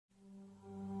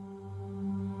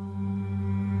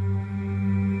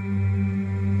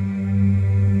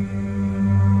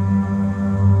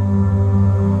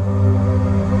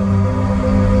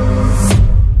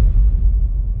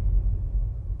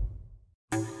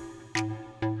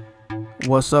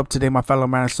What's up today, my fellow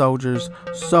Madden soldiers?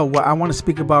 So what I want to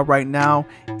speak about right now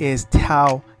is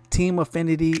how Team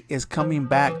Affinity is coming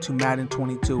back to Madden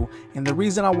 22. And the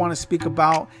reason I want to speak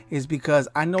about is because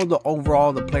I know the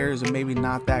players are maybe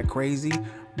not that crazy,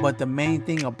 but the main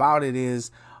thing about it is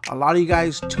a lot of you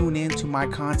guys tune into my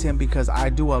content because I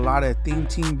do a lot of theme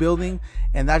team building,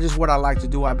 and that's just what I like to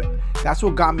do. That's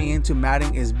what got me into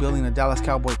Madden, is building a Dallas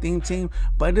Cowboy theme team.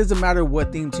 But it doesn't matter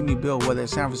what theme team you build, whether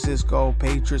it's San Francisco,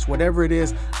 Patriots, whatever it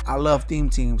is. I love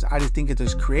theme teams. I just think it's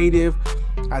just creative.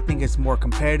 I think it's more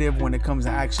competitive when it comes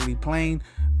to actually playing,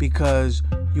 because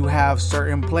you have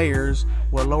certain players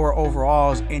with lower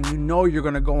overalls and you know you're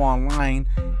going to go online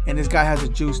and this guy has a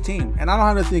juice team. And I don't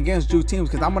have nothing against juice teams,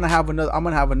 because I'm gonna have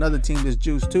another team that's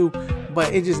juice too,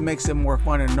 but it just makes it more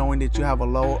fun in knowing that you have a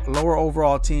lower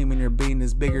overall team and you're beating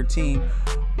this bigger team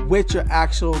with your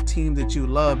actual team that you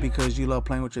love, because you love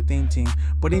playing with your theme team.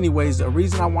 But anyways, the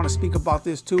reason I want to speak about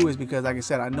this too is because, like I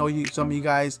said, I know some of you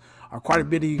guys, or quite a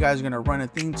bit of you guys, are going to run a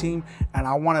theme team, and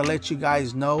I want to let you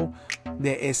guys know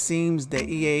that it seems that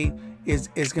EA is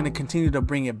going to continue to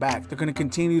bring it back. They're going to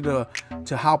continue to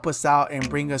help us out and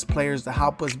bring us players to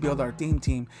help us build our theme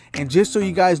team. And just so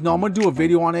you guys know, I'm going to do a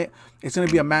video on it. It's going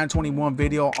to be a Madden 21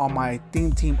 video on my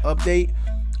theme team update.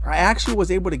 I actually was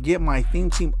able to get my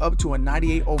theme team up to a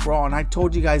 98 overall, and I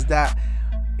told you guys that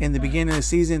in the beginning of the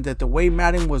season, that the way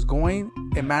Madden was going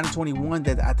in Madden 21,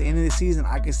 that at the end of the season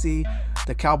I could see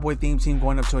the Cowboy theme team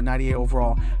going up to a 98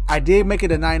 overall. I did make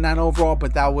it a 99 overall,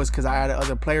 but that was because I had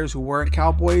other players who weren't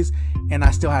Cowboys, and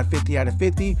I still had 50 out of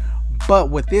 50.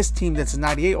 But with this team that's a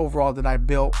 98 overall that I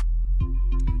built,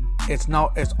 it's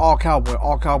all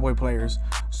Cowboy players.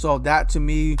 So that to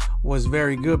me was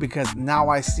very good, because now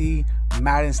I see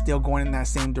Madden still going in that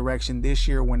same direction this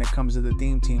year when it comes to the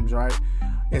theme teams, right?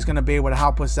 It's going to be able to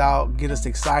help us out, get us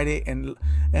excited, and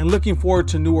looking forward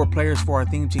to newer players for our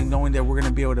theme team, knowing that we're going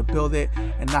to be able to build it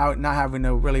and not having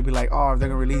to really be like, oh, if they're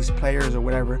going to release players or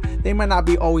whatever. They might not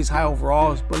be always high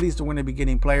overalls, but at least we're going to be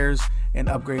getting players and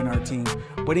upgrading our team.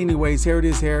 But anyways, here it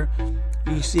is here.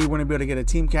 You see, we're going to be able to get a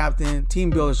team captain, team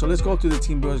builder. So let's go through the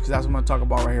team builders, because that's what I'm going to talk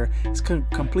about right here. It's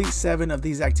complete 7 of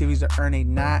these activities to earn a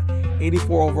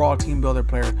 84 overall team builder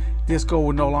player. This goal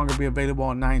will no longer be available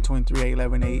on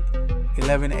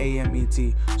 9/23/11 a.m.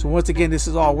 ET. So once again, this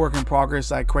is all work in progress,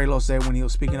 like Kralo said when he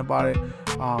was speaking about it,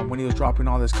 when he was dropping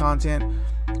all this content.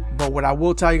 But what I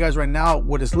will tell you guys right now,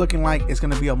 what it's looking like, it's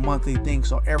going to be a monthly thing.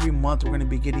 So every month we're going to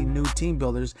be getting new team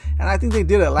builders, and I think they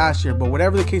did it last year, but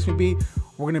whatever the case may be,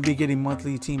 we're going to be getting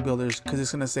monthly team builders, because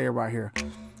it's going to say it right here.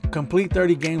 Complete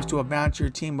 30 games to advance your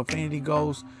team affinity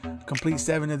goals. Complete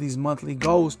 7 of these monthly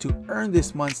goals to earn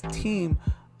this month's team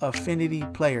affinity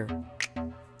player.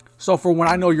 So for when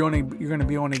I know you're going to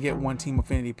be able to get one team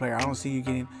affinity player. I don't see you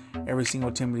getting every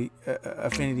single team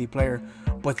affinity player,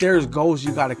 but there's goals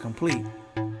you got to complete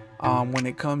when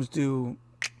it comes to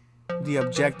the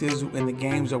objectives in the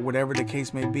games or whatever the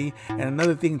case may be. And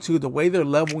another thing too, the way they're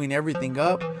leveling everything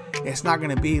up, it's not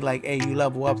going to be like, hey, you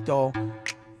level up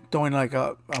throwing like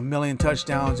a million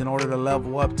touchdowns in order to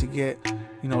level up to get,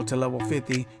 you know, to level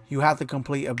 50. You have to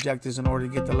complete objectives in order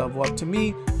to get the level up. To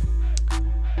me,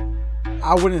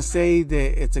 I wouldn't say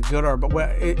that it's a good or, but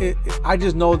I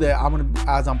just know that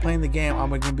as I'm playing the game,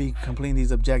 I'm gonna be completing these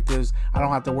objectives. I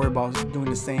don't have to worry about doing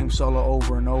the same solo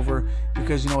over and over,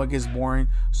 because you know it gets boring.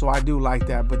 So I do like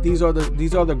that. But these are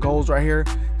the goals right here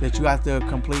that you have to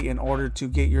complete in order to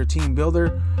get your team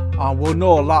builder. We'll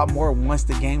know a lot more once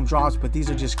the game drops, but these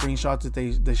are just screenshots that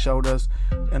they showed us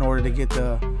in order to get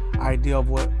the idea of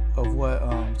what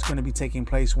it's going to be taking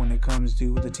place when it comes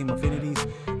to the team affinities.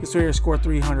 This right here, score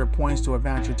 300 points to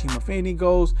advance your team affinity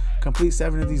goals. Complete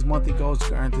 7 of these monthly goals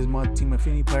to earn this month team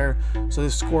affinity player. So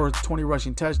this score 20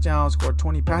 rushing touchdowns, score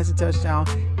 20 passing touchdowns,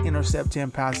 intercept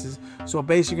 10 passes. So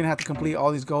basically you're going to have to complete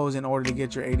all these goals in order to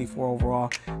get your 84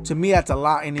 overall. To me, that's a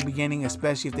lot in the beginning,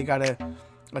 especially if they got a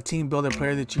team builder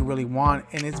player that you really want,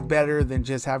 and it's better than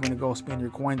just having to go spend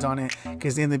your coins on it,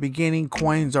 because in the beginning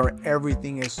coins are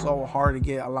everything. It's so hard to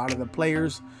get a lot of the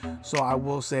players. So I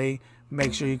will say,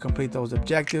 make sure you complete those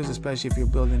objectives, especially if you're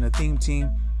building a theme team.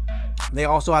 They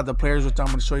also have the players, which I'm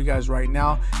going to show you guys right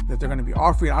now, that they're going to be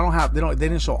offering. They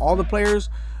didn't show all the players,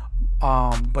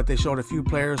 but they showed a few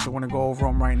players, so we're going to go over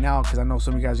them right now, because I know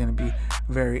some of you guys are going to be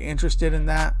very interested in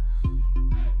that.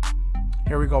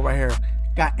 Here we go right here.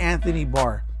 Got Anthony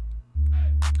Barr.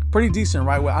 Pretty decent,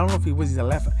 right? Well, I don't know if he's a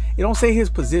left. It don't say his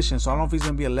position, so I don't know if he's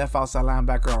going to be a left outside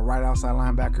linebacker or a right outside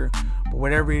linebacker. But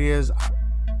whatever it is,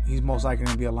 he's most likely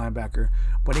going to be a linebacker.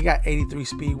 But he got 83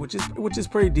 speed, which is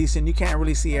pretty decent. You can't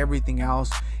really see everything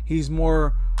else. He's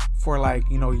more for, like,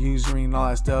 you know, usering and all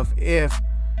that stuff. If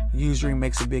usually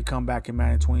makes a big comeback in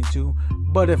Madden 22.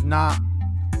 But if not,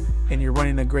 and you're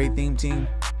running a great theme team,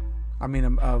 I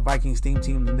mean a Vikings theme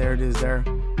team, then there it is there.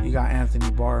 You got Anthony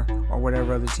Barr or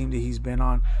whatever other team that he's been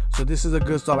on. So this is a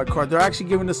good solid card. They're actually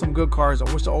giving us some good cards.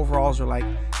 I wish the overalls were like,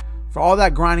 for all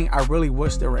that grinding, I really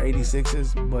wish there were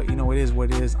 86s, but you know, it is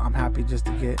what it is. I'm happy just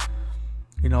to get,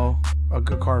 you know, a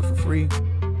good card for free.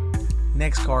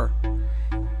 Next card,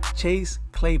 Chase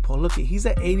Claypool. Look, he's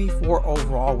at 84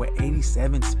 overall with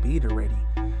 87 speed already.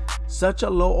 Such a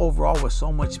low overall with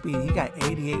so much speed. He got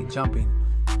 88 jumping.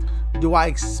 Do I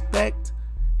expect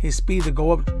his speed to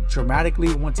go up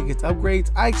dramatically once he gets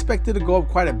upgrades? I expect it to go up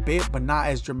quite a bit, but not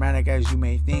as dramatic as you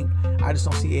may think. I just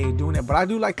don't see EA doing it. But I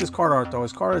do like this card art though.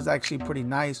 His card is actually pretty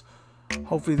nice.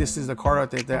 Hopefully this is the card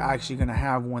art that they're actually going to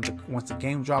have once the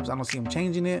game drops. I don't see them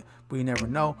changing it, but you never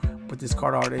know. But this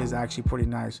card art is actually pretty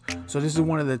nice. So this is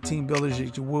one of the team builders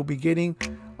that you will be getting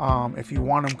if you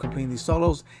want them completing these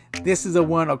solos. This is the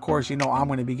one, of course, you know I'm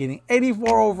going to be getting.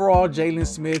 84 overall, Jalen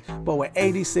Smith, but with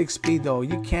 86 speed though.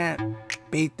 You can't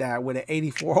beat that with an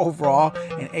 84 overall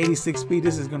and 86 speed.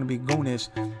 This is going to be goonish.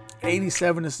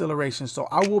 87 acceleration. So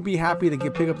I will be happy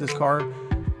to pick up this card.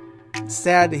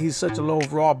 Sad that he's such a low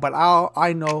overall, but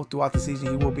I know throughout the season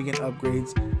he will be getting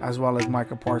upgrades as well as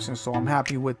Micah Parsons, so I'm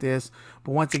happy with this.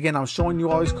 But once again, I'm showing you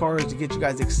all these cards to get you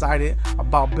guys excited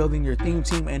about building your theme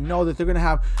team, and know that they're gonna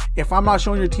have, if I'm not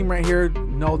showing your team right here,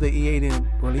 know that EA didn't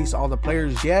release all the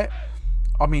players yet.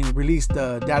 I mean, release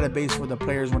the database for the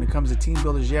players when it comes to team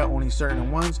builders yet, only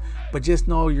certain ones. But just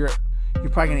know you're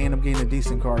probably gonna end up getting a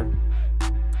decent card.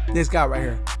 This guy right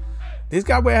here. This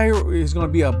guy right here is going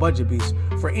to be a budget beast.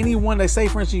 For anyone that say,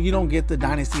 for instance, you don't get the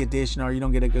Dynasty Edition or you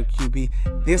don't get a good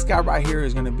QB, this guy right here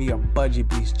is going to be a budget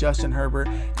beast. Justin Herbert,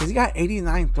 because he got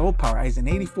 89 throw power. He's an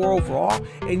 84 overall.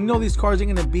 And you know these cards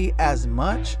ain't going to be as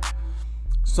much.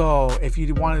 So if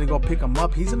you wanted to go pick him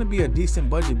up, he's going to be a decent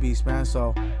budget beast, man.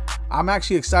 So I'm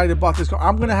actually excited about this card.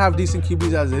 I'm going to have decent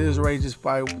QBs as it is already, just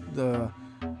by the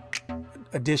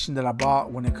edition that I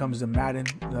bought when it comes to Madden,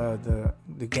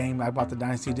 the game. I bought the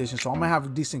Dynasty Edition, so I'm gonna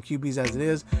have decent QBs as it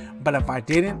is. But if I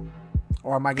didn't,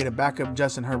 or I might get a backup,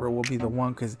 Justin Herbert will be the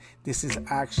one, because this is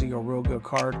actually a real good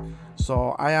card.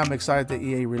 So I am excited that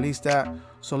EA released that.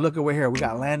 So look at right here, we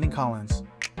got Landon Collins.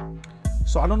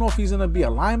 So I don't know if he's gonna be a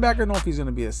linebacker, I don't know if he's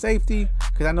gonna be a safety,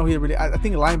 because I know I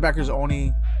think linebackers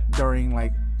only during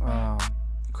like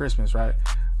Christmas, right?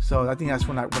 So I think that's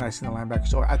when I see the linebacker.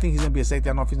 So I think he's going to be a safety.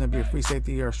 I don't know if he's going to be a free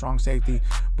safety or a strong safety.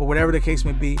 But whatever the case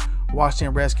may be,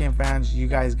 Washington Redskins fans, you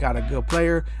guys got a good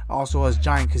player. Also as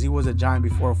Giant, because he was a Giant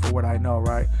before, for what I know,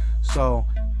 right? So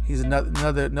he's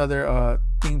another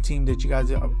theme team that you guys,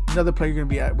 another player you're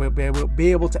going to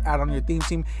be able to add on your theme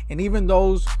team. And even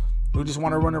those who just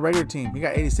want to run a regular team, he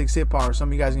got 86 hit power. Some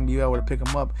of you guys are going to be able to pick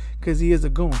him up because he is a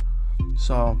goon.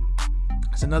 So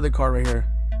it's another card right here.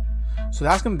 So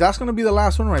that's gonna be the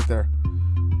last one right there.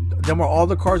 Then were all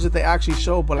the cards that they actually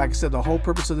show. But like I said, the whole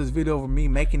purpose of this video of me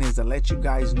making is to let you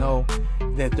guys know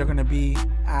that they're gonna be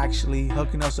actually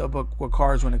hooking us up with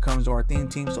cards when it comes to our theme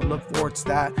team. So look forward to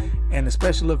that, and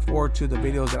especially look forward to the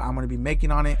videos that I'm gonna be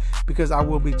making on it, because I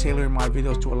will be tailoring my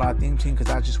videos to a lot of theme teams,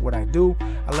 because that's just what I do.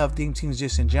 I love theme teams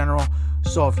just in general.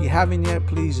 So if you haven't yet,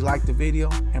 please like the video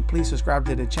and please subscribe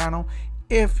to the channel.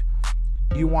 If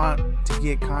you want to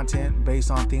get content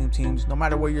based on theme teams, no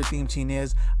matter what your theme team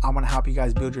is, I'm gonna help you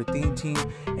guys build your theme team.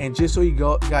 And just so you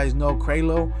guys know,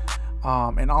 Kralo,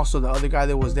 and also the other guy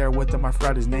that was there with them, I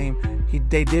forgot his name,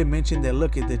 they did mention that,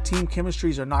 look, the team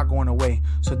chemistries are not going away.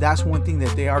 So that's one thing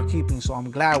that they are keeping. So I'm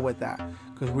glad with that,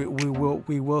 because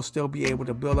we will still be able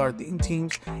to build our theme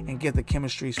teams and get the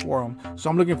chemistries for them. So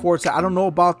I'm looking forward to. I don't know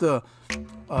about the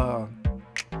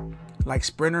like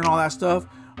sprinter and all that stuff,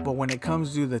 but when it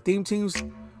comes to the theme teams,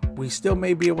 we still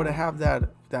may be able to have that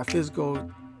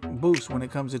physical boost when it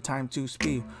comes to time to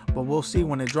speed. But we'll see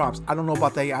when it drops. I don't know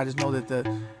about that yet. I just know that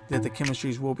the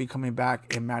chemistries will be coming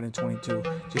back in Madden 22,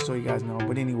 just so you guys know.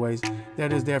 But anyways,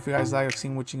 that is there. If you guys like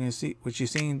seeing what you've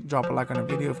seen, drop a like on the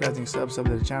video. If you guys think sub to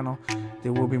the channel,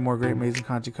 there will be more great amazing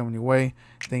content coming your way.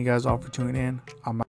 Thank you guys all for tuning in. I'm out.